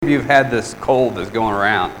you have had this cold that's going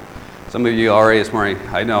around? Some of you already this morning,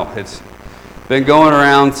 I know, it's been going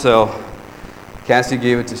around, so Cassie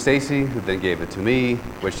gave it to Stacy, who then gave it to me,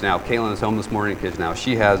 which now Caitlin is home this morning because now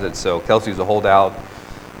she has it, so Kelsey's a holdout.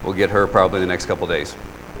 We'll get her probably in the next couple days.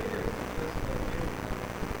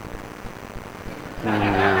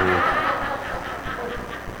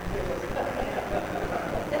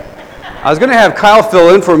 I was going to have Kyle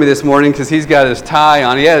fill in for me this morning because he's got his tie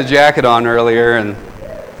on. He had a jacket on earlier, and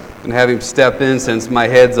have him step in since my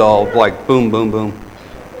head's all like boom, boom, boom.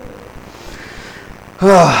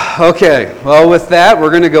 Okay, well with that,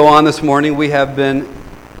 we're going to go on this morning. We have been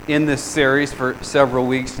in this series for several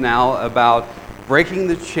weeks now about breaking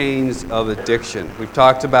the chains of addiction. We've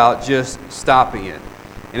talked about just stopping it.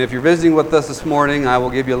 And if you're visiting with us this morning, I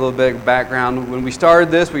will give you a little bit of background. When we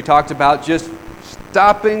started this, we talked about just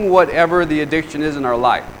stopping whatever the addiction is in our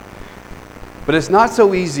life. But it's not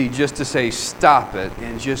so easy just to say stop it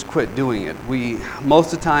and just quit doing it. We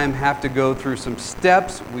most of the time have to go through some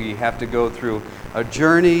steps. We have to go through a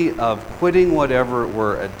journey of quitting whatever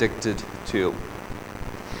we're addicted to.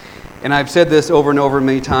 And I've said this over and over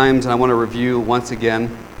many times, and I want to review once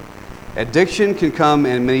again. Addiction can come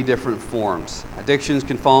in many different forms. Addictions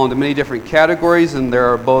can fall into many different categories, and there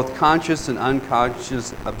are both conscious and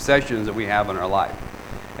unconscious obsessions that we have in our life.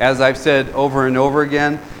 As I've said over and over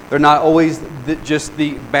again, they're not always just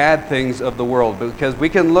the bad things of the world, because we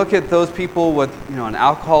can look at those people with, an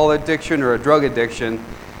alcohol addiction or a drug addiction,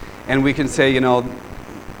 and we can say,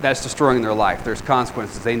 that's destroying their life. There's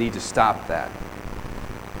consequences. They need to stop that.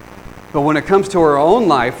 But when it comes to our own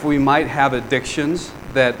life, we might have addictions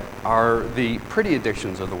that are the pretty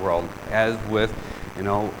addictions of the world, as with,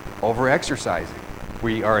 over-exercising.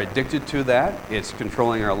 We are addicted to that. It's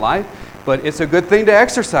controlling our life, but it's a good thing to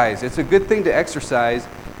exercise. It's a good thing to exercise,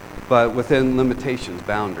 but within limitations,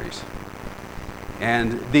 boundaries.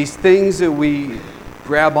 And these things that we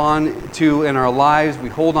grab on to in our lives, we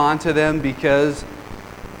hold on to them because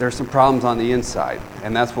there's some problems on the inside.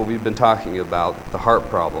 And that's what we've been talking about, the heart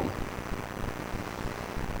problem.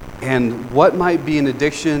 And what might be an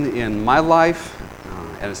addiction in my life,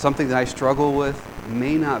 and it's something that I struggle with,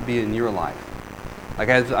 may not be in your life. Like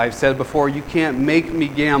as I've said before, you can't make me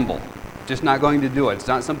gamble. Just not going to do it. It's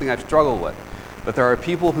not something I've struggled with. But there are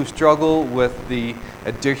people who struggle with the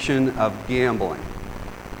addiction of gambling.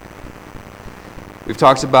 We've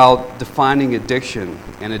talked about defining addiction,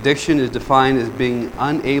 and addiction is defined as being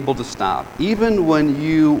unable to stop. Even when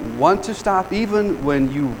you want to stop, even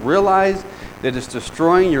when you realize that it's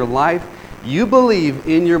destroying your life, you believe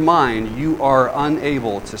in your mind you are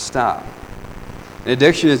unable to stop. An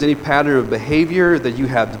addiction is any pattern of behavior that you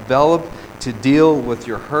have developed to deal with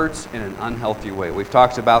your hurts in an unhealthy way. We've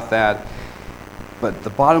talked about that, but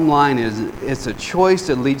the bottom line is it's a choice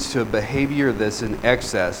that leads to a behavior that's in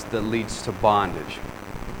excess, that leads to bondage.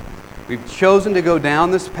 We've chosen to go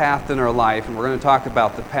down this path in our life, and we're going to talk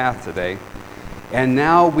about the path today. And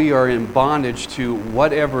now we are in bondage to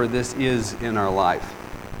whatever this is in our life.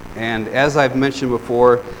 And as I've mentioned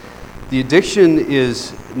before, the addiction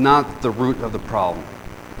is not the root of the problem.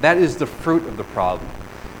 That is the fruit of the problem.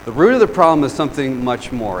 The root of the problem is something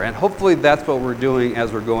much more. And hopefully that's what we're doing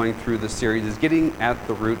as we're going through this series, is getting at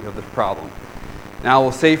the root of the problem. Now I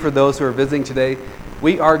will say for those who are visiting today,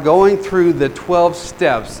 we are going through the 12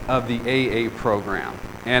 steps of the AA program.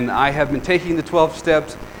 And I have been taking the 12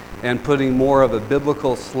 steps and putting more of a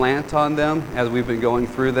biblical slant on them as we've been going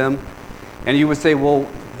through them. And you would say, well,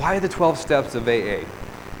 why the 12 steps of AA?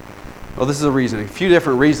 Well, this is a reason, a few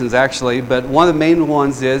different reasons actually, but one of the main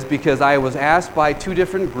ones is because I was asked by two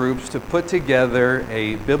different groups to put together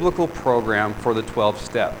a biblical program for the 12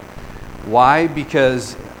 step. Why?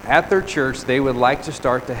 Because at their church, they would like to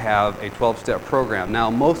start to have a 12-step program. Now,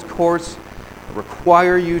 most courts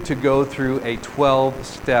require you to go through a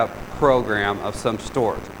 12-step program of some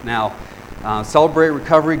sort. Now, Celebrate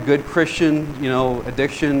Recovery, good Christian,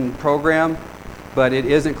 addiction program, but it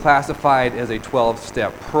isn't classified as a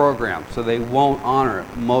 12-step program, so they won't honor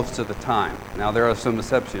it most of the time. Now, there are some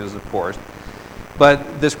exceptions, of course,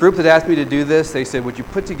 but this group that asked me to do this, they said, would you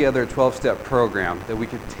put together a 12-step program that we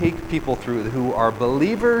could take people through who are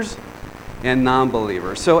believers and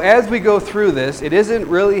non-believers. So as we go through this, it isn't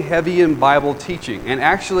really heavy in Bible teaching. And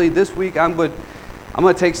actually, this week I'm going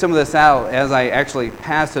to take some of this out as I actually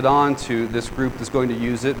pass it on to this group that's going to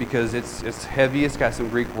use it, because it's heavy. It's got some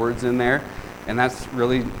Greek words in there, and that's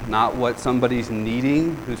really not what somebody's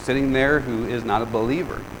needing who's sitting there who is not a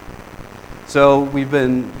believer. So we've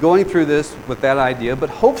been going through this with that idea, but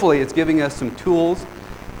hopefully it's giving us some tools.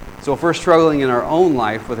 So if we're struggling in our own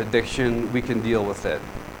life with addiction, we can deal with it.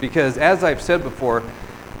 Because as I've said before,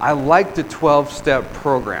 I like the 12-step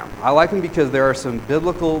program. I like them because there are some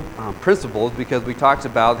biblical principles, because we talked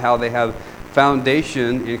about how they have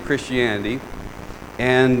foundation in Christianity,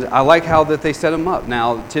 and I like how that they set them up.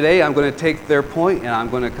 Now, today I'm going to take their point and I'm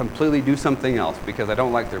going to completely do something else because I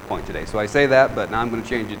don't like their point today. So I say that, but now I'm going to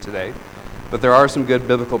change it today. But there are some good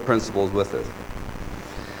biblical principles with it.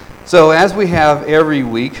 So as we have every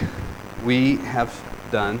week, we have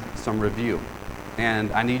done some review.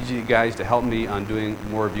 And I need you guys to help me on doing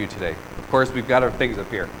more review today. Of course, we've got our things up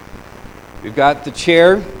here. We've got the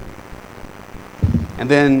chair. And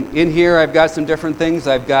then in here, I've got some different things.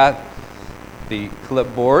 I've got the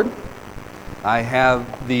clipboard. I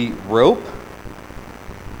have the rope.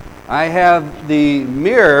 I have the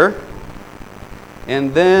mirror.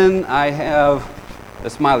 And then I have a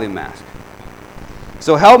smiley mask.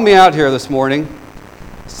 So help me out here this morning.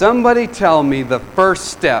 Somebody tell me the first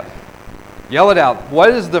step. Yell it out. What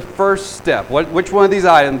is the first step? Which one of these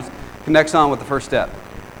items connects on with the first step?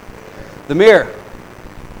 The mirror.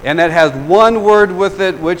 And that has one word with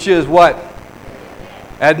it, which is what?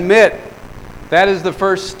 Admit. That is the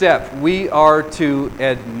first step. We are to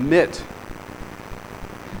admit.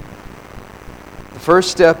 The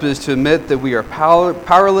first step is to admit that we are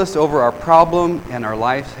powerless over our problem and our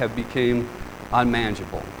lives have become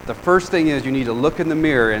unmanageable. The first thing is you need to look in the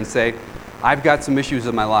mirror and say, I've got some issues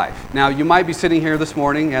in my life. Now, you might be sitting here this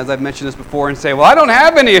morning, as I've mentioned this before, and say, well, I don't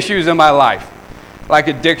have any issues in my life. Like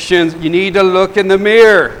addictions, you need to look in the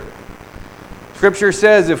mirror. Scripture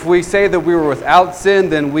says if we say that we were without sin,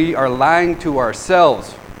 then we are lying to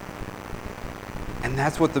ourselves. And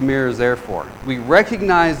that's what the mirror is there for. We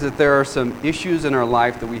recognize that there are some issues in our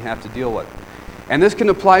life that we have to deal with. And this can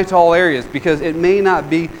apply to all areas because it may not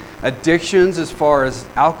be addictions as far as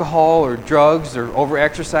alcohol or drugs or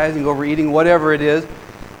over-exercising, overeating, whatever it is,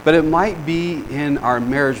 but it might be in our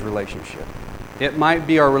marriage relationship. It might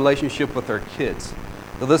be our relationship with our kids.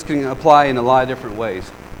 So this can apply in a lot of different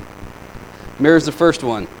ways. Mirror is the first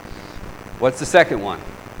one. What's the second one?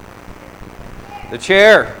 The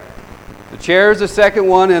chair. The chair is the second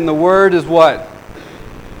one, and the word is what?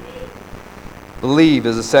 Believe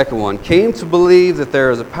is the second one. Came to believe that there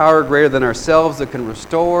is a power greater than ourselves that can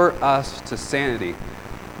restore us to sanity.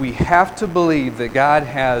 We have to believe that God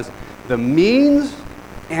has the means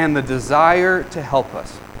and the desire to help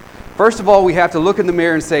us. First of all, we have to look in the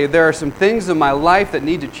mirror and say, there are some things in my life that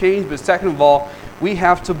need to change. But second of all, we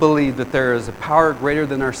have to believe that there is a power greater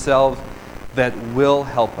than ourselves that will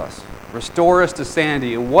help us. Restore us to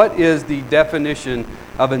sanity. And what is the definition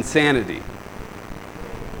of insanity?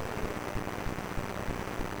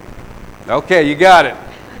 Okay, you got it.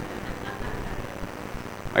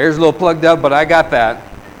 My ear's a little plugged up, but I got that.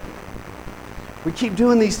 We keep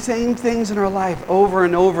doing these same things in our life over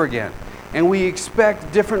and over again, and we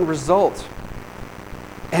expect different results.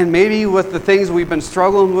 And maybe with the things we've been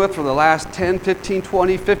struggling with for the last 10, 15,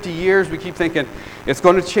 20, 50 years, we keep thinking, it's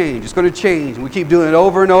going to change, it's going to change. And we keep doing it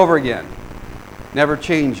over and over again. Never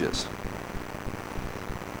changes.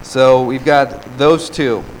 So we've got those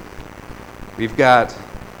two. We've got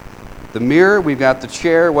the mirror, we've got the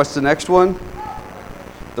chair. What's the next one?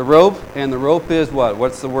 The rope. And the rope is what?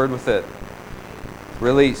 What's the word with it?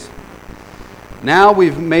 Release. Now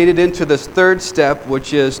we've made it into this third step,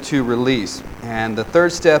 which is to release. And the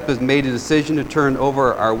third step is made a decision to turn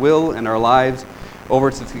over our will and our lives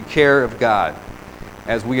over to the care of God,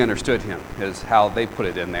 as we understood Him, is how they put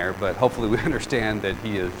it in there. But hopefully we understand that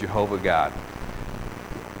He is Jehovah God,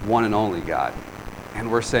 one and only God.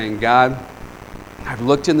 And we're saying, God, I've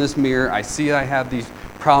looked in this mirror. I see I have these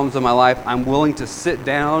problems in my life. I'm willing to sit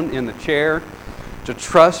down in the chair, to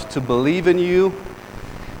trust, to believe in You.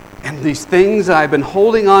 And these things that I've been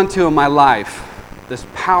holding on to in my life, this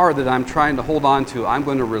power that I'm trying to hold on to, I'm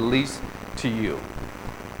going to release to You.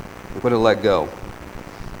 I'm going to let go.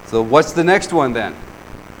 So what's the next one then?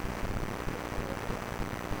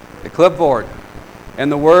 The clipboard.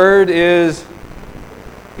 And the word is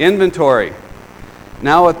inventory.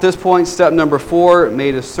 Now at this point, step number 4,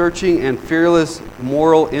 made a searching and fearless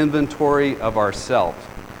moral inventory of ourselves.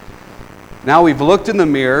 Now we've looked in the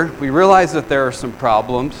mirror. We realize that there are some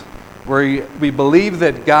problems. We believe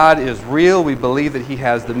that God is real. We believe that He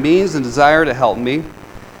has the means and desire to help me.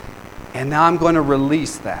 And now I'm going to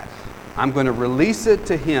release that. I'm going to release it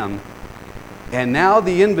to Him. And now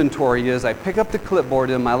the inventory is I pick up the clipboard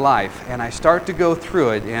in my life and I start to go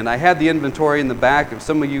through it. And I had the inventory in the back. If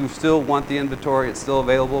some of you still want the inventory, it's still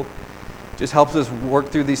available. It just helps us work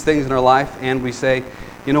through these things in our life. And we say,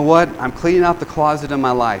 you know what? I'm cleaning out the closet in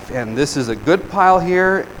my life. And this is a good pile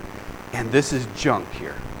here. And this is junk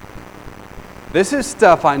here. This is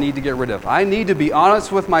stuff I need to get rid of. I need to be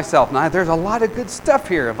honest with myself. Now, there's a lot of good stuff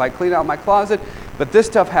here if I clean out my closet, but this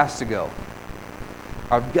stuff has to go.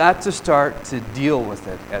 I've got to start to deal with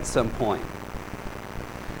it at some point.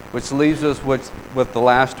 Which leaves us with the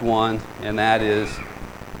last one, and that is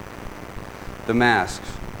the masks.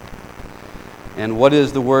 And what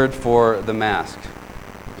is the word for the mask?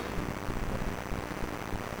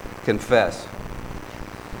 Confess.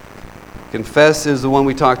 Confess is the one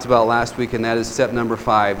we talked about last week, and that is step number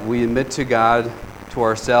 5. We admit to God, to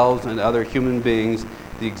ourselves, and other human beings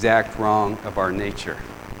the exact wrong of our nature.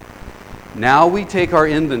 Now we take our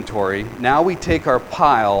inventory, now we take our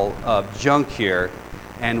pile of junk here,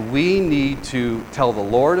 and we need to tell the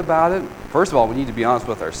Lord about it. First of all, we need to be honest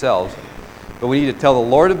with ourselves, but we need to tell the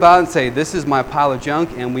Lord about it and say, this is my pile of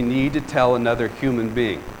junk, and we need to tell another human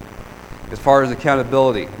being. As far as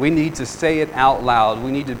accountability, we need to say it out loud.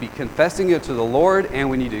 We need to be confessing it to the Lord, and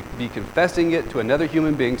we need to be confessing it to another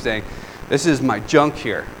human being, saying, this is my junk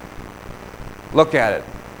here. Look at it.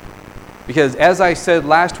 Because as I said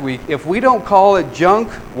last week, if we don't call it junk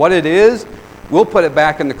what it is, we'll put it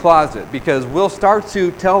back in the closet, because we'll start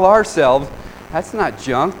to tell ourselves, that's not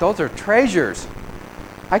junk, those are treasures.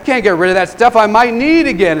 I can't get rid of that stuff I might need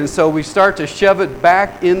again. And so we start to shove it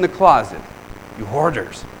back in the closet. You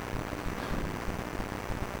hoarders.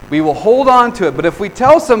 We will hold on to it, but if we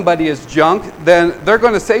tell somebody it's junk, then they're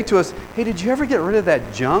going to say to us, hey, did you ever get rid of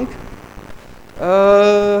that junk?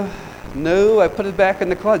 No, I put it back in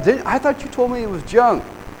the closet. I thought you told me it was junk.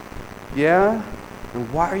 Yeah?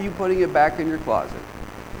 And why are you putting it back in your closet?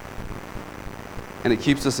 And it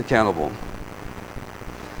keeps us accountable.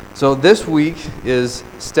 So this week is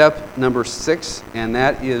step number 6, and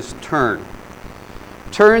that is turn.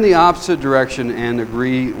 Turn the opposite direction and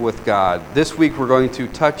agree with God. This week we're going to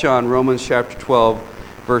touch on Romans chapter 12,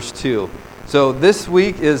 verse 2. So this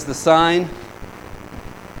week is the sign,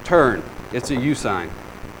 turn. It's a U sign.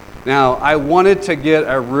 Now, I wanted to get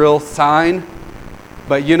a real sign,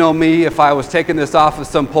 but you know me, if I was taking this off of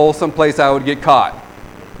some pole someplace, I would get caught.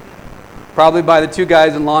 Probably by the 2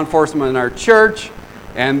 guys in law enforcement in our church,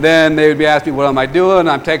 and then they would be asking me, what am I doing?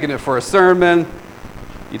 I'm taking it for a sermon.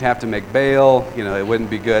 You'd have to make bail. It wouldn't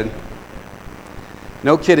be good.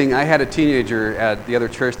 No kidding, I had a teenager at the other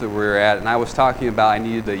church that we were at, and I was talking about I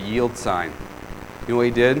needed a yield sign. You know what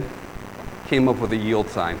he did? Came up with a yield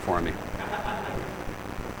sign for me.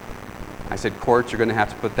 I said, Court, you're going to have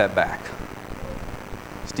to put that back.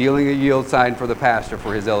 Stealing a yield sign for the pastor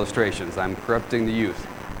for his illustrations. I'm corrupting the youth.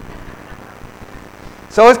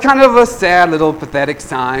 So it's kind of a sad little pathetic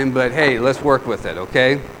sign, but hey, let's work with it,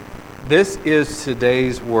 okay? This is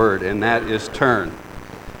today's word, and that is turn.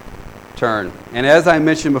 Turn. And as I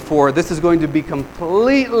mentioned before, this is going to be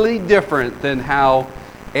completely different than how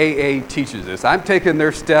AA teaches this. I'm taking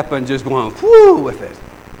their step and just going whoo with it.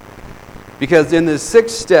 Because in the 6th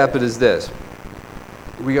step, it is this.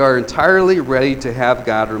 We are entirely ready to have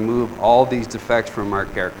God remove all these defects from our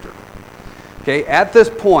character. Okay, at this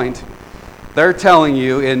point, they're telling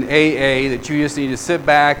you in AA that you just need to sit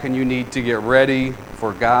back and you need to get ready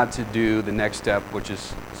for God to do the next step, which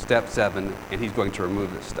is step 7, and He's going to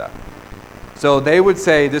remove this stuff. So they would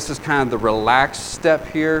say this is kind of the relaxed step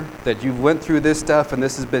here, that you've went through this stuff and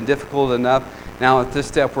this has been difficult enough. Now at this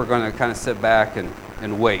step, we're going to kind of sit back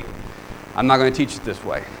and wait. I'm not going to teach it this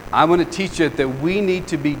way. I'm going to teach it that we need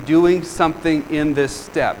to be doing something in this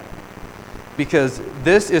step. Because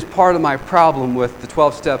this is part of my problem with the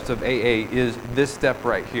 12 steps of AA is this step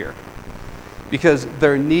right here. Because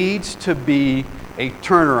there needs to be a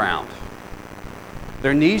turnaround.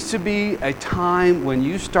 There needs to be a time when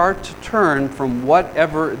you start to turn from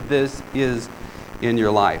whatever this is in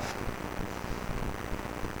your life.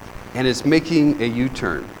 And it's making a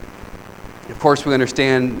U-turn. Of course, we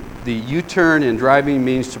understand the U-turn in driving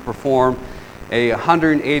means to perform a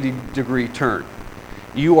 180-degree turn.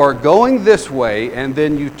 You are going this way, and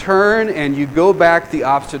then you turn and you go back the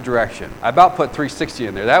opposite direction. I about put 360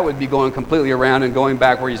 in there. That would be going completely around and going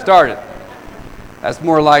back where you started. That's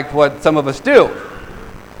more like what some of us do.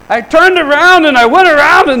 I turned around and I went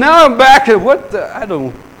around and now I'm back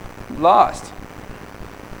and lost.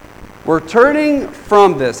 We're turning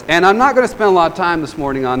from this, and I'm not going to spend a lot of time this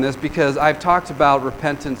morning on this because I've talked about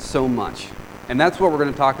repentance so much, and that's what we're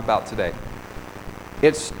going to talk about today.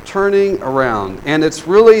 It's turning around, and it's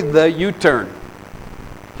really the U-turn,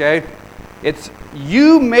 okay? It's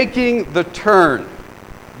you making the turn,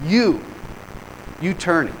 you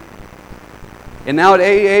turning. And now at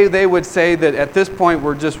AA, they would say that at this point,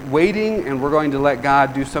 we're just waiting, and we're going to let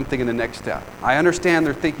God do something in the next step. I understand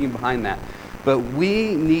their thinking behind that. But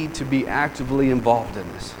we need to be actively involved in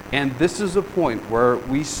this. And this is a point where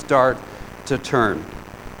we start to turn.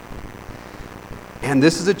 And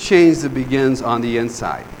this is a change that begins on the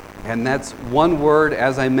inside. And that's one word,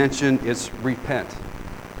 as I mentioned, it's repent.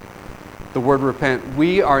 The word repent.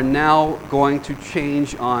 We are now going to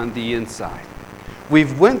change on the inside.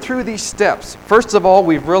 We've went through these steps. First of all,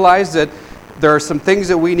 we've realized that there are some things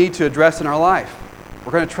that we need to address in our life.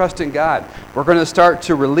 We're going to trust in God. We're going to start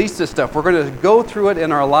to release this stuff. We're going to go through it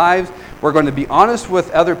in our lives. We're going to be honest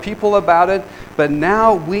with other people about it. But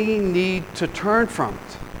now we need to turn from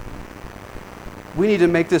it. We need to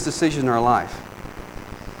make this decision in our life.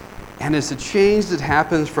 And it's a change that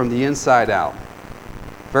happens from the inside out.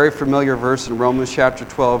 Very familiar verse in Romans chapter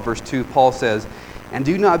 12, verse 2, Paul says, "And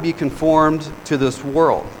do not be conformed to this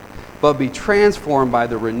world, but be transformed by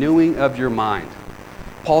the renewing of your mind."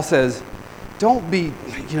 Paul says, don't be,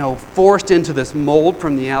 forced into this mold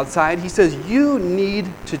from the outside. He says you need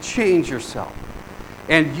to change yourself.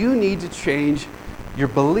 And you need to change your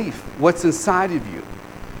belief, what's inside of you.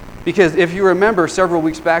 Because if you remember several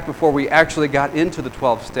weeks back before we actually got into the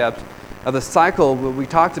 12 steps of the cycle we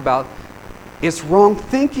talked about, it's wrong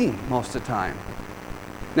thinking most of the time.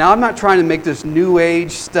 Now, I'm not trying to make this new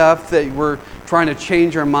age stuff that we're trying to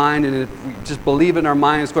change our mind and if we just believe in our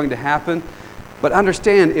mind it's going to happen. But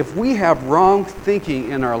understand, if we have wrong thinking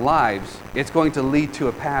in our lives, it's going to lead to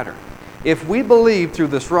a pattern. If we believe through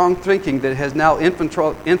this wrong thinking that has now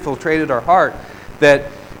infiltrated our heart, that,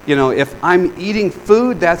 if I'm eating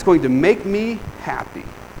food, that's going to make me happy,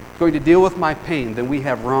 it's going to deal with my pain, then we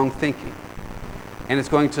have wrong thinking. And it's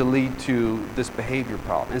going to lead to this behavior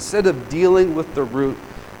problem, instead of dealing with the root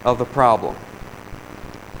of the problem.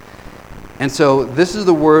 And so this is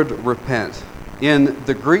the word repent. In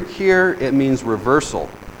the Greek here, it means reversal,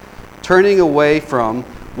 turning away from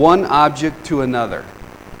one object to another.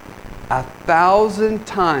 1,000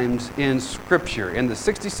 times in Scripture, in the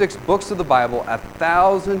 66 books of the Bible,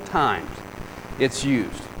 1,000 times it's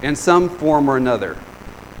used in some form or another,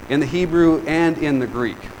 in the Hebrew and in the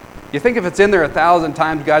Greek. You think if it's in there 1,000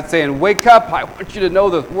 times, God's saying, wake up, I want you to know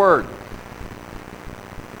this word.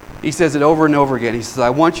 He says it over and over again. He says, I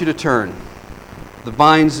want you to turn. The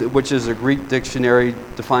Vines, which is a Greek dictionary,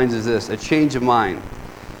 defines as this: a change of mind.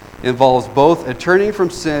 It involves both a turning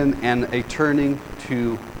from sin and a turning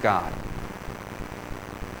to God.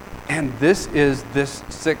 And this is this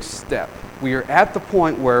sixth step. We are at the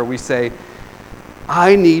point where we say,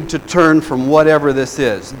 I need to turn from whatever this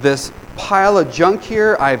is. This pile of junk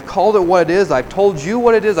here, I've called it what it is. I've told you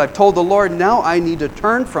what it is. I've told the Lord. Now I need to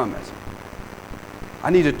turn from it.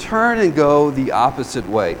 I need to turn and go the opposite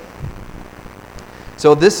way.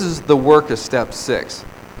 So this is the work of step 6.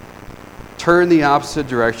 Turn the opposite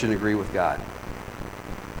direction and agree with God.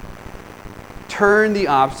 Turn the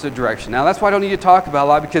opposite direction. Now that's why I don't need to talk about a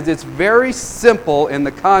lot, because it's very simple in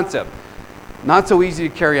the concept. Not so easy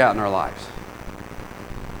to carry out in our lives.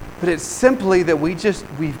 But it's simply that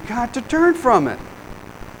we've got to turn from it.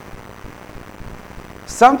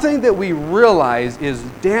 Something that we realize is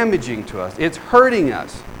damaging to us. It's hurting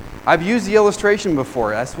us. I've used the illustration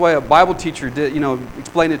before. That's why a Bible teacher did,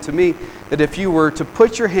 explained it to me, that if you were to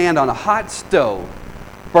put your hand on a hot stove,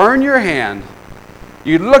 burn your hand,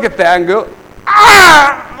 you'd look at that and go,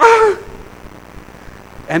 ah!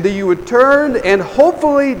 And then you would turn and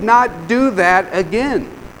hopefully not do that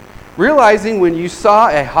again. Realizing when you saw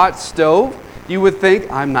a hot stove, you would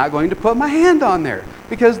think, I'm not going to put my hand on there,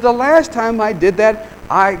 because the last time I did that,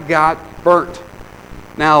 I got burnt.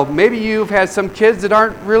 Now, maybe you've had some kids that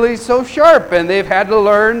aren't really so sharp and they've had to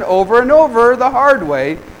learn over and over the hard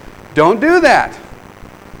way. Don't do that.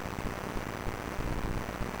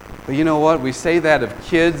 But you know what? We say that of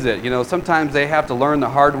kids that, sometimes they have to learn the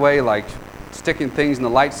hard way, like sticking things in the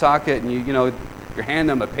light socket and you're handing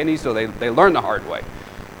them a penny so they learn the hard way.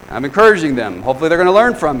 I'm encouraging them. Hopefully they're going to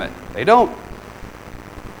learn from it. They don't.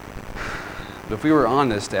 But if we were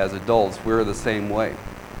honest as adults, we're the same way.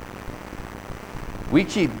 We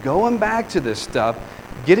keep going back to this stuff,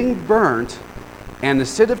 getting burnt, and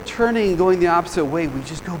instead of turning and going the opposite way, we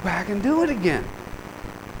just go back and do it again,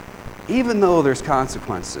 even though there's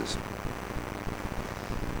consequences.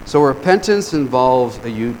 So repentance involves a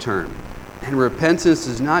U-turn. And repentance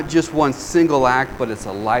is not just one single act, but it's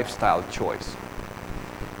a lifestyle choice.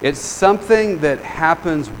 It's something that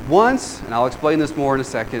happens once, and I'll explain this more in a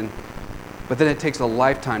second, but then it takes a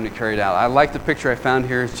lifetime to carry it out. I like the picture I found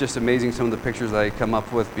here. It's just amazing, some of the pictures I come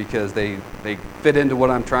up with, because they fit into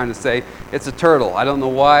what I'm trying to say. It's a turtle. I don't know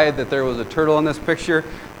why that there was a turtle in this picture,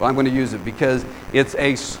 but I'm going to use it because it's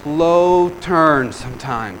a slow turn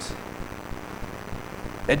sometimes.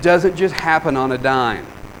 It doesn't just happen on a dime.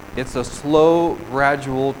 It's a slow,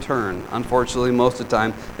 gradual turn, unfortunately, most of the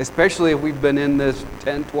time, especially if we've been in this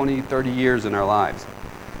 10, 20, 30 years in our lives.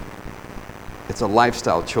 It's a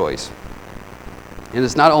lifestyle choice. And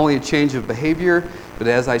it's not only a change of behavior, but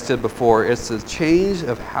as I said before, it's a change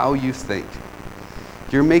of how you think.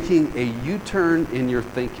 You're making a U-turn in your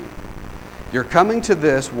thinking. You're coming to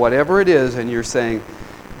this, whatever it is, and you're saying,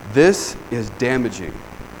 this is damaging.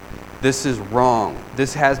 This is wrong.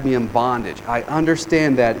 This has me in bondage. I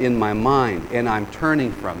understand that in my mind, and I'm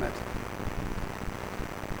turning from it.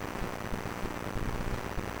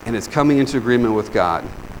 And it's coming into agreement with God.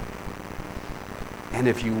 And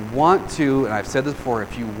if you want to, and I've said this before,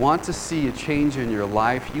 if you want to see a change in your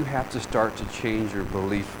life, you have to start to change your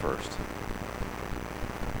belief first.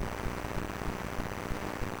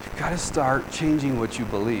 You've got to start changing what you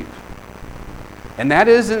believe. And that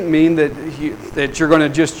doesn't mean that you're going to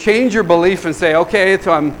just change your belief and say, okay,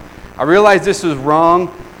 so I realize this is wrong.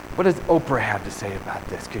 What does Oprah have to say about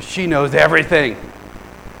this? Because she knows everything.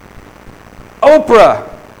 Oprah!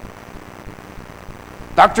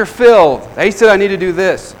 Dr. Phil, they said I need to do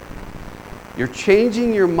this. You're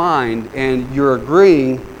changing your mind and you're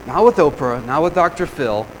agreeing, not with Oprah, not with Dr.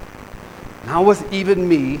 Phil, not with even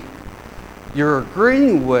me. You're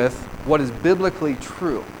agreeing with what is biblically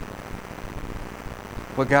true.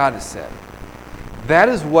 What God has said. That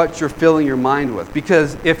is what you're filling your mind with.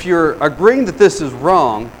 Because if you're agreeing that this is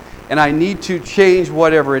wrong and I need to change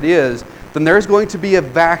whatever it is, then there's going to be a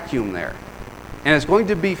vacuum there. And it's going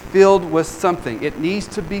to be filled with something. It needs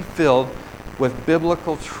to be filled with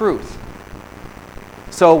biblical truth.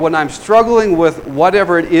 So when I'm struggling with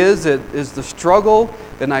whatever it is that is the struggle,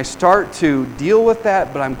 then I start to deal with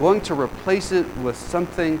that, but I'm going to replace it with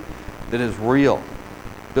something that is real,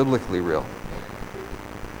 biblically real.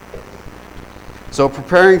 So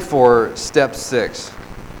preparing for step 6.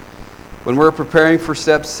 When we're preparing for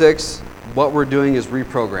step 6, what we're doing is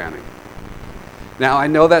reprogramming. Now, I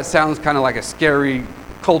know that sounds kind of like a scary,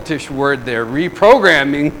 cultish word there.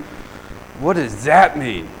 Reprogramming. What does that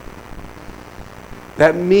mean?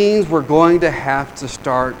 That means we're going to have to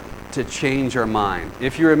start to change our mind.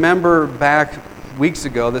 If you remember back weeks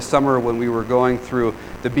ago, this summer, when we were going through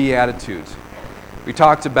the Beatitudes, we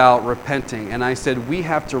talked about repenting, and I said we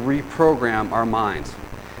have to reprogram our minds.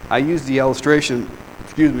 I used the illustration,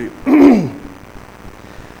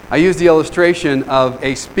 I used the illustration of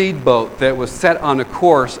a speedboat that was set on a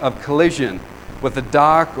course of collision with the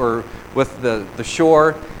dock or with the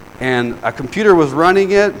shore, and a computer was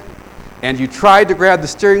running it, and you tried to grab the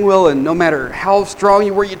steering wheel, and no matter how strong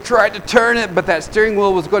you were, you tried to turn it, but that steering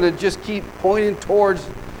wheel was going to just keep pointing towards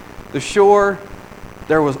the shore.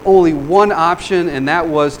 There was only one option, and that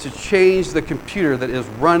was to change the computer that is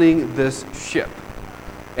running this ship.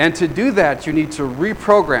 And to do that, you need to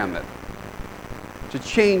reprogram it, to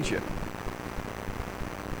change it.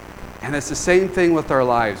 And it's the same thing with our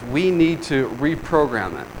lives. We need to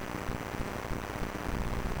reprogram it.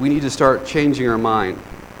 We need to start changing our mind.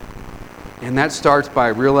 And that starts by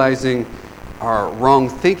realizing our wrong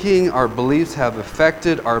thinking, our beliefs have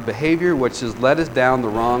affected our behavior, which has led us down the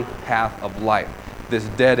wrong path of life, this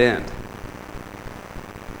dead end.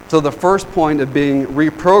 So the first point of being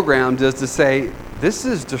reprogrammed is to say, this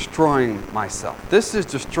is destroying myself. This is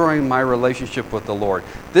destroying my relationship with the Lord.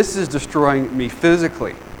 This is destroying me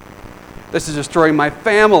physically. This is destroying my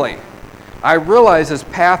family. I realize this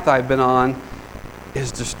path I've been on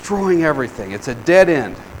is destroying everything. It's a dead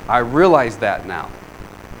end. I realize that now.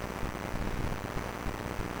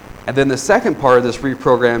 And then the second part of this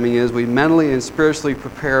reprogramming is we mentally and spiritually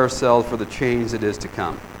prepare ourselves for the change that is to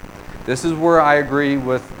come. This is where I agree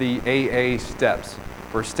with the AA steps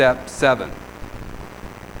for step 7.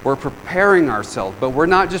 We're preparing ourselves, but we're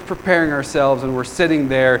not just preparing ourselves and we're sitting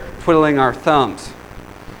there twiddling our thumbs.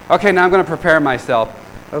 Okay, now I'm going to prepare myself.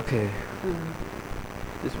 Okay,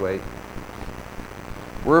 just wait.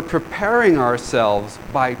 We're preparing ourselves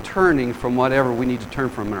by turning from whatever we need to turn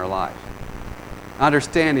from in our life.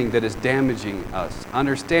 Understanding that it's damaging us.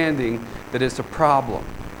 Understanding that it's a problem.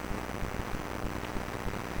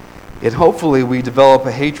 And hopefully we develop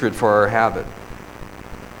a hatred for our habit.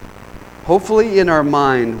 Hopefully in our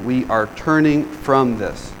mind we are turning from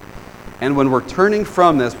this. And when we're turning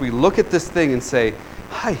from this, we look at this thing and say,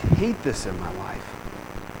 I hate this in my life.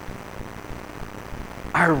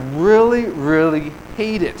 I really, really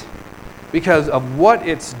hate it because of what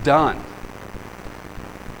it's done.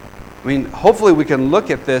 I mean, hopefully we can look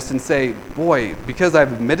at this and say, boy, because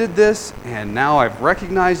I've admitted this and now I've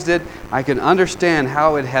recognized it, I can understand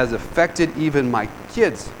how it has affected even my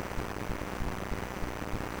kids.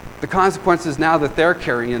 The consequences now that they're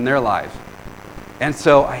carrying in their lives. And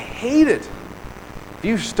so I hate it. If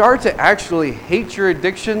you start to actually hate your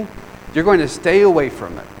addiction, you're going to stay away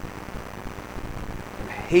from it. And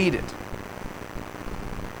hate it.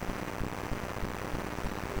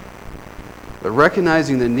 But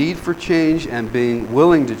recognizing the need for change and being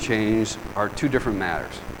willing to change are two different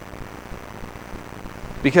matters.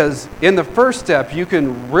 Because in the first step, you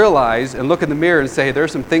can realize and look in the mirror and say,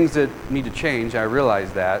 there's some things that need to change. I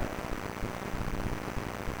realize that.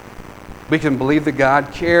 We can believe that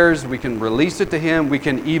God cares. We can release it to Him. We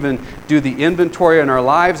can even do the inventory in our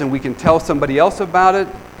lives and we can tell somebody else about it.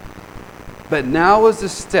 But now is the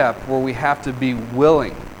step where we have to be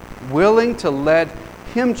willing to let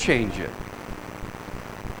Him change it.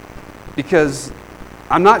 Because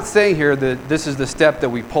I'm not saying here that this is the step that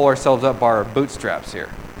we pull ourselves up by our bootstraps here.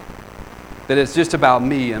 That it's just about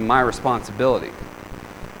me and my responsibility.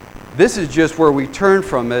 This is just where we turn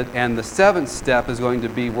from it, and the seventh step is going to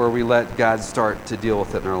be where we let God start to deal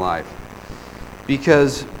with it in our life.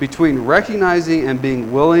 Because between recognizing and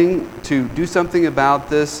being willing to do something about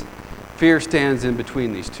this, fear stands in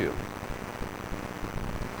between these two.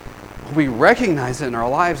 We recognize it in our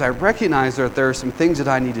lives. I recognize that there are some things that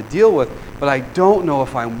I need to deal with, but I don't know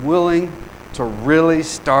if I'm willing to really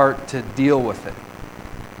start to deal with it.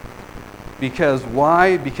 Because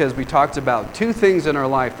why? Because we talked about two things in our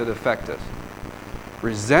life that affect us.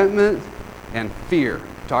 Resentment and fear.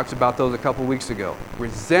 We talked about those a couple weeks ago.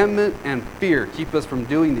 Resentment and fear keep us from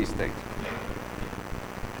doing these things.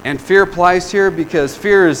 And fear applies here because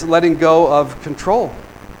fear is letting go of control.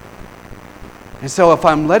 And so if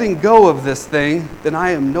I'm letting go of this thing, then I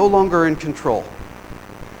am no longer in control.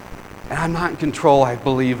 And I'm not in control, I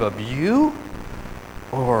believe, of you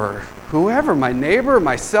or whoever, my neighbor,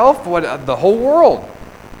 myself, the whole world.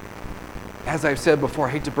 As I've said before, I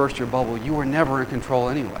hate to burst your bubble, you were never in control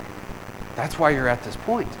anyway. That's why you're at this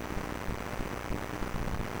point.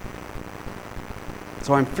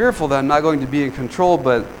 So I'm fearful that I'm not going to be in control,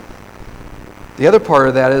 but the other part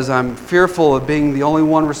of that is I'm fearful of being the only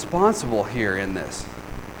one responsible here in this.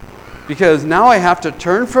 Because now I have to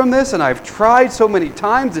turn from this, and I've tried so many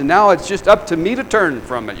times, and now it's just up to me to turn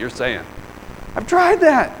from it, you're saying. I've tried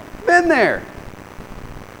that. Been there.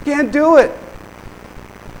 Can't do it.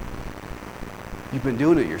 You've been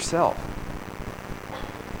doing it yourself.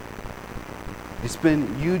 It's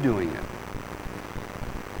been you doing it.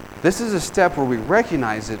 This is a step where we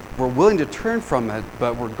recognize it, we're willing to turn from it,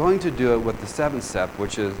 but we're going to do it with the seventh step,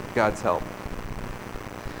 which is God's help.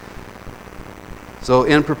 So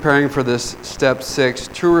in preparing for this step 6,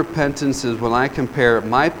 true repentance is when I compare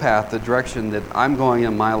my path, the direction that I'm going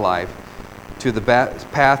in my life, to the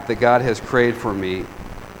path that God has created for me,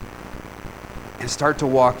 and start to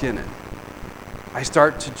walk in it. I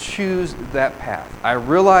start to choose that path. I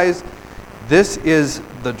realize this is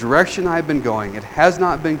the direction I've been going. It has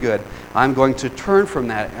not been good. I'm going to turn from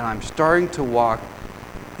that, and I'm starting to walk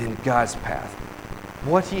in God's path.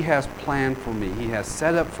 What He has planned for me, He has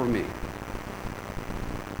set up for me.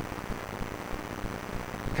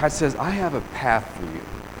 God says, I have a path for you.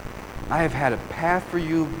 I have had a path for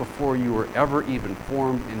you before you were ever even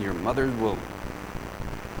formed in your mother's womb.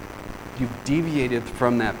 You've deviated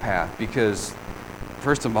from that path because,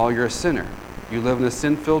 first of all, you're a sinner. You live in a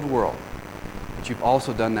sin-filled world. But you've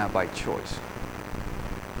also done that by choice.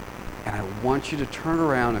 And I want you to turn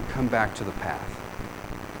around and come back to the path.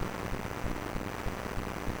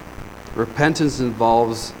 Repentance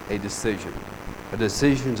involves a decision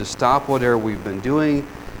to stop whatever we've been doing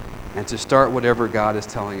and to start whatever God is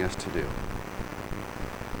telling us to do.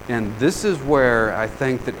 And this is where I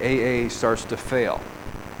think that AA starts to fail.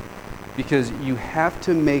 Because you have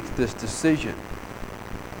to make this decision.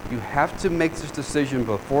 You have to make this decision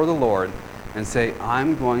before the Lord and say,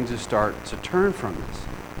 I'm going to start to turn from this.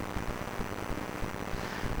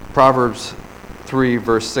 Proverbs 3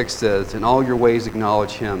 verse 6 says, in all your ways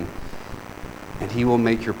acknowledge Him, and He will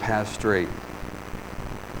make your path straight.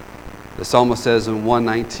 The psalmist says in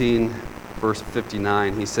 119 verse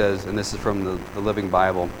 59, he says, and this is from the Living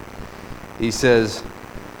Bible, he says,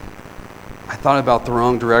 I thought about the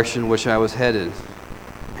wrong direction which I was headed,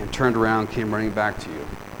 and turned around, came running back to you.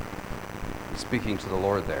 He's speaking to the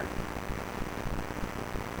Lord there.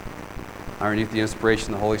 Underneath the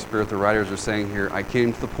inspiration of the Holy Spirit, the writers are saying here, I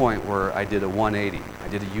came to the point where I did a 180. I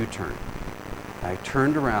did a U-turn. I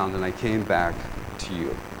turned around and I came back to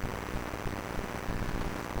you.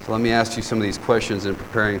 So let me ask you some of these questions in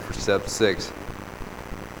preparing for step 6.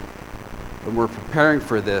 When we're preparing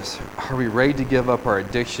for this, are we ready to give up our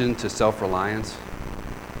addiction to self-reliance?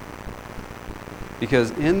 Because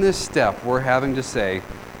in this step, we're having to say,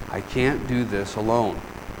 I can't do this alone.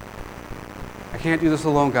 I can't do this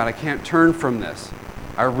alone, God. I can't turn from this.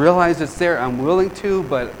 I realize it's there. I'm willing to,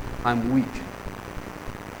 but I'm weak.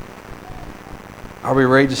 Are we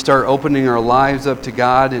ready to start opening our lives up to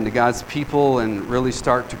God and to God's people and really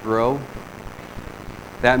start to grow?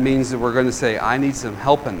 That means that we're going to say, I need some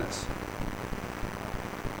help in this.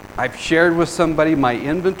 I've shared with somebody my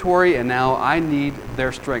inventory, and now I need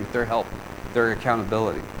their strength, their help, their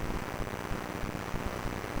accountability.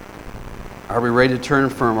 Are we ready to turn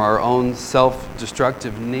from our own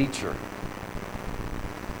self-destructive nature?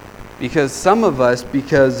 Because some of us,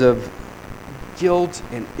 because of guilt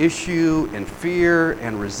and issue and fear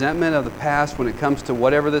and resentment of the past when it comes to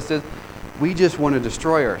whatever this is, we just want to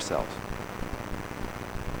destroy ourselves.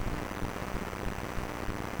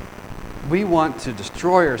 We want to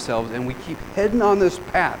destroy ourselves, and we keep heading on this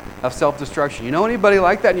path of self-destruction. You know anybody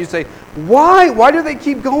like that? And you say, why? Why do they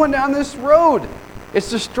keep going down this road? It's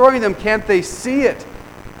destroying them. Can't they see it?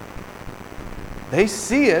 They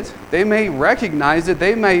see it. They may recognize it.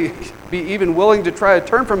 They may be even willing to try to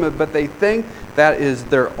turn from it, but they think that is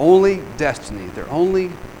their only destiny. Their only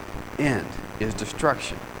end is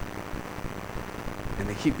destruction. And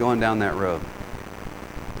they keep going down that road.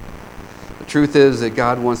 The truth is that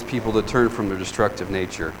God wants people to turn from their destructive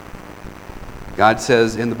nature. God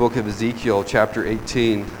says in the book of Ezekiel, chapter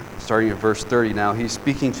 18, starting at verse 30 now, He's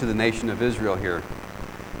speaking to the nation of Israel here.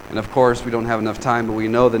 And of course, we don't have enough time, but we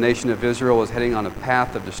know the nation of Israel was heading on a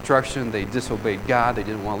path of destruction. They disobeyed God. They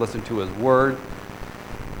didn't want to listen to His word.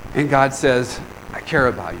 And God says, I care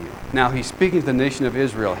about you. Now, He's speaking to the nation of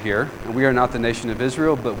Israel here. And we are not the nation of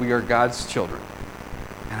Israel, but we are God's children.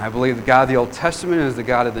 And I believe the God of the Old Testament is the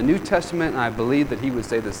God of the New Testament. And I believe that He would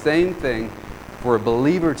say the same thing for a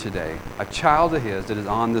believer today, a child of His that is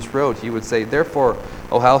on this road. He would say, therefore,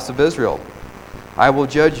 O house of Israel, I will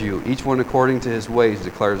judge you, each one according to his ways,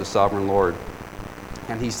 declares the sovereign Lord.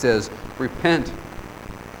 And He says, repent.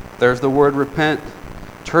 There's the word repent.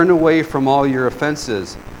 Turn away from all your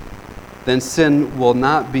offenses. Then sin will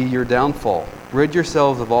not be your downfall. Rid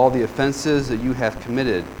yourselves of all the offenses that you have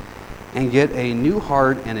committed, and get a new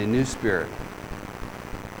heart and a new spirit.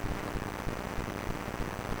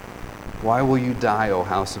 Why will you die, O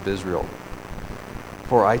house of Israel?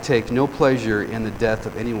 For I take no pleasure in the death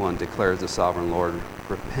of anyone, declares the sovereign Lord.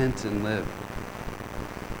 Repent and live.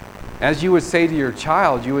 As you would say to your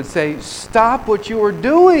child, you would say, stop what you are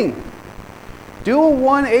doing. Do a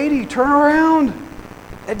 180, turn around.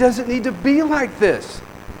 It doesn't need to be like this.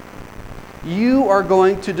 You are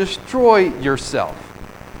going to destroy yourself.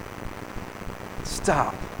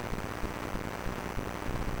 Stop.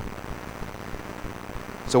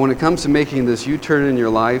 So when it comes to making this U-turn in your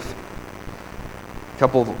life, a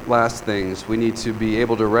couple last things. We need to be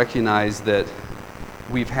able to recognize that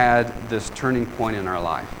we've had this turning point in our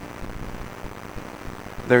life.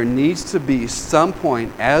 There needs to be some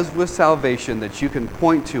point, as with salvation, that you can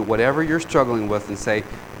point to whatever you're struggling with and say,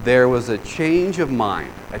 there was a change of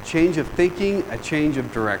mind, a change of thinking, a change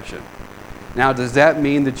of direction. Now, does that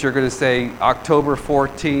mean that you're going to say October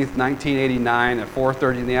 14th, 1989 at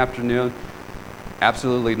 4:30 in the afternoon?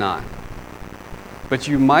 Absolutely not. But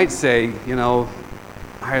you might say, you know,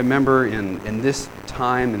 I remember in this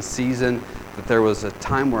time and season that there was a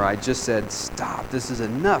time where I just said, stop, this is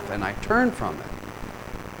enough, and I turned from it.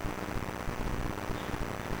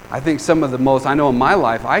 I think some of the most, I know in my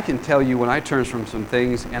life, I can tell you when I turned from some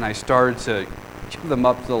things and I started to give them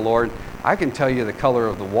up to the Lord, I can tell you the color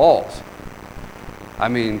of the walls. I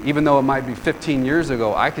mean, even though it might be 15 years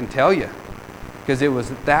ago, I can tell you. Because it was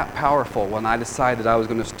that powerful when I decided I was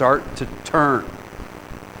going to start to turn.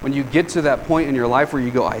 When you get to that point in your life where you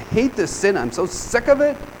go, I hate this sin, I'm so sick of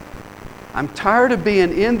it. I'm tired of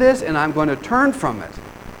being in this, and I'm going to turn from it.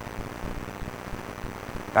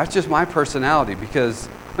 That's just my personality, because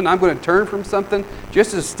when I'm going to turn from something,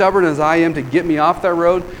 just as stubborn as I am to get me off that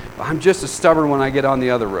road, I'm just as stubborn when I get on the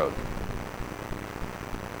other road.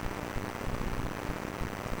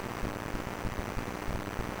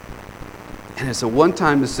 And it's a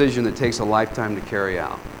one-time decision that takes a lifetime to carry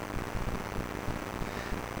out.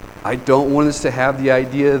 I don't want us to have the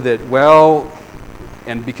idea that, well,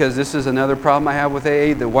 and because this is another problem I have with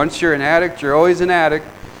AA, that once you're an addict, you're always an addict.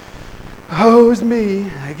 Oh, it's me.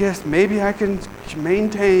 I guess maybe I can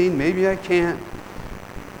maintain, maybe I can't.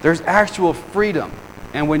 There's actual freedom.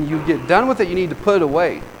 And when you get done with it, you need to put it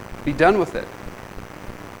away. Be done with it.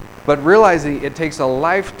 But realizing it takes a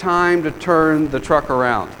lifetime to turn the truck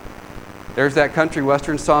around. There's that country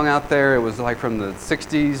western song out there. It was like from the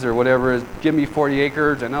 60s or whatever. Give me 40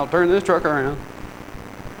 acres and I'll turn this truck around.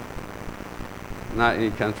 Not any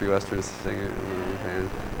country western singer.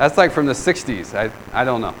 That's like from the 60s. I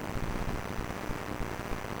don't know.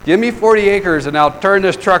 Give me 40 acres and I'll turn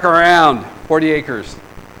this truck around. 40 acres.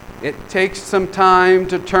 It takes some time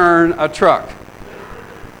to turn a truck.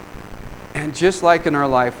 And just like in our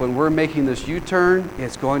life, when we're making this U-turn,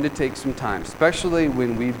 it's going to take some time, especially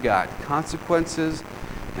when we've got consequences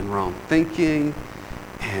and wrong thinking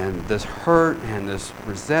and this hurt and this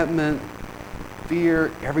resentment,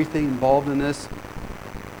 fear, everything involved in this.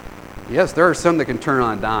 Yes, there are some that can turn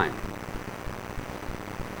on a dime.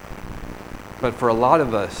 But for a lot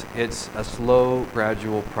of us, it's a slow,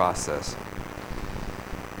 gradual process.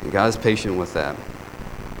 And God is patient with that.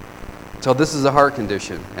 So this is a heart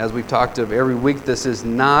condition. As we've talked of every week, this is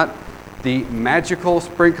not the magical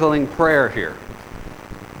sprinkling prayer here.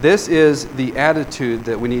 This is the attitude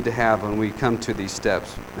that we need to have when we come to these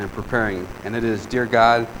steps and preparing. And it is, dear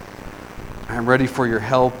God, I'm ready for your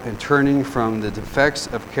help in turning from the defects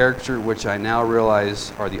of character which I now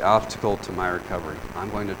realize are the obstacle to my recovery. I'm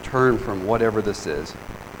going to turn from whatever this is.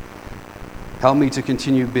 Help me to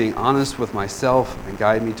continue being honest with myself and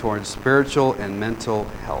guide me towards spiritual and mental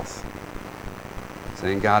health.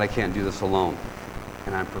 Saying, God, I can't do this alone.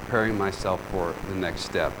 And I'm preparing myself for the next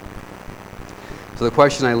step. So the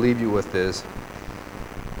question I leave you with is,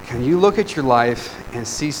 can you look at your life and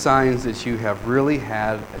see signs that you have really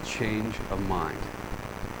had a change of mind?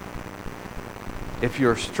 If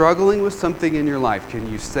you're struggling with something in your life,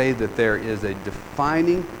 can you say that there is a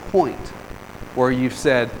defining point where you've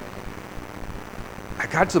said, I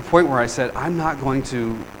got to the point where I said, I'm not going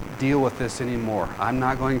to deal with this anymore. I'm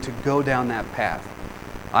not going to go down that path.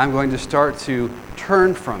 I'm going to start to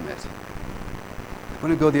turn from it. I'm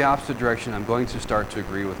going to go the opposite direction. I'm going to start to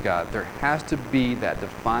agree with God. There has to be that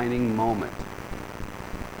defining moment.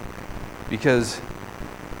 Because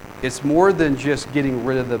it's more than just getting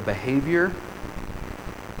rid of the behavior.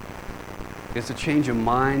 It's a change of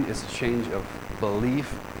mind. It's a change of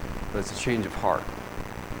belief. But it's a change of heart.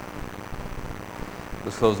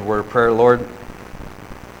 Let's close the word of prayer. Lord,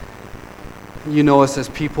 you know us as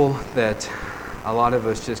people that a lot of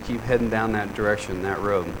us just keep heading down that direction, that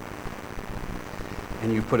road.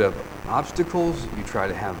 And you put up obstacles. You try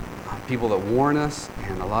to have people that warn us.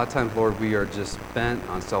 And a lot of times, Lord, we are just bent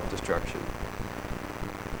on self-destruction.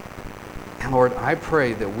 And Lord, I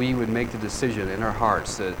pray that we would make the decision in our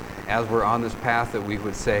hearts that as we're on this path that we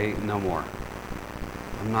would say, no more.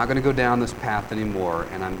 I'm not going to go down this path anymore,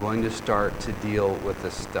 and I'm going to start to deal with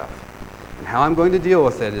this stuff. And how I'm going to deal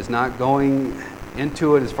with it is not going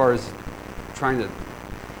into it as far as trying to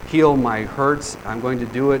heal my hurts. I'm going to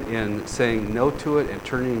do it in saying no to it and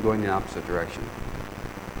turning and going the opposite direction.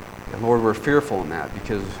 And Lord, we're fearful in that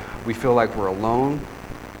because we feel like we're alone,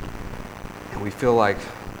 and we feel like,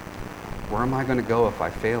 where am I going to go if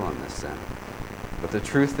I fail on this then? But the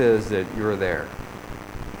truth is that you're there.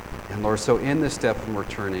 And Lord, so in this step when we're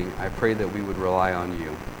turning, I pray that we would rely on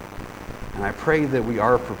you. And I pray that we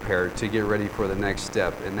are prepared to get ready for the next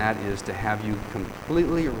step, and that is to have you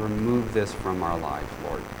completely remove this from our lives,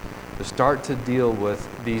 Lord. To start to deal with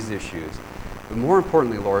these issues. But more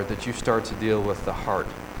importantly, Lord, that you start to deal with the heart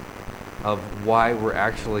of why we're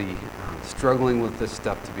actually struggling with this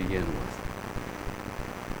stuff to begin with.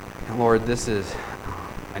 And Lord, this is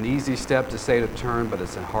an easy step to say to turn, but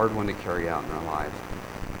it's a hard one to carry out in our lives.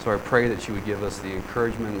 So I pray that you would give us the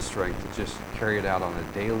encouragement and strength to just carry it out on a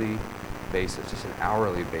daily basis, just an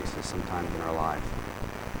hourly basis sometimes in our life.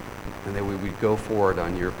 And that we would go forward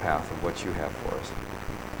on your path of what you have for us.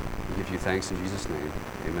 We give you thanks in Jesus' name.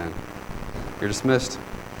 Amen. You're dismissed.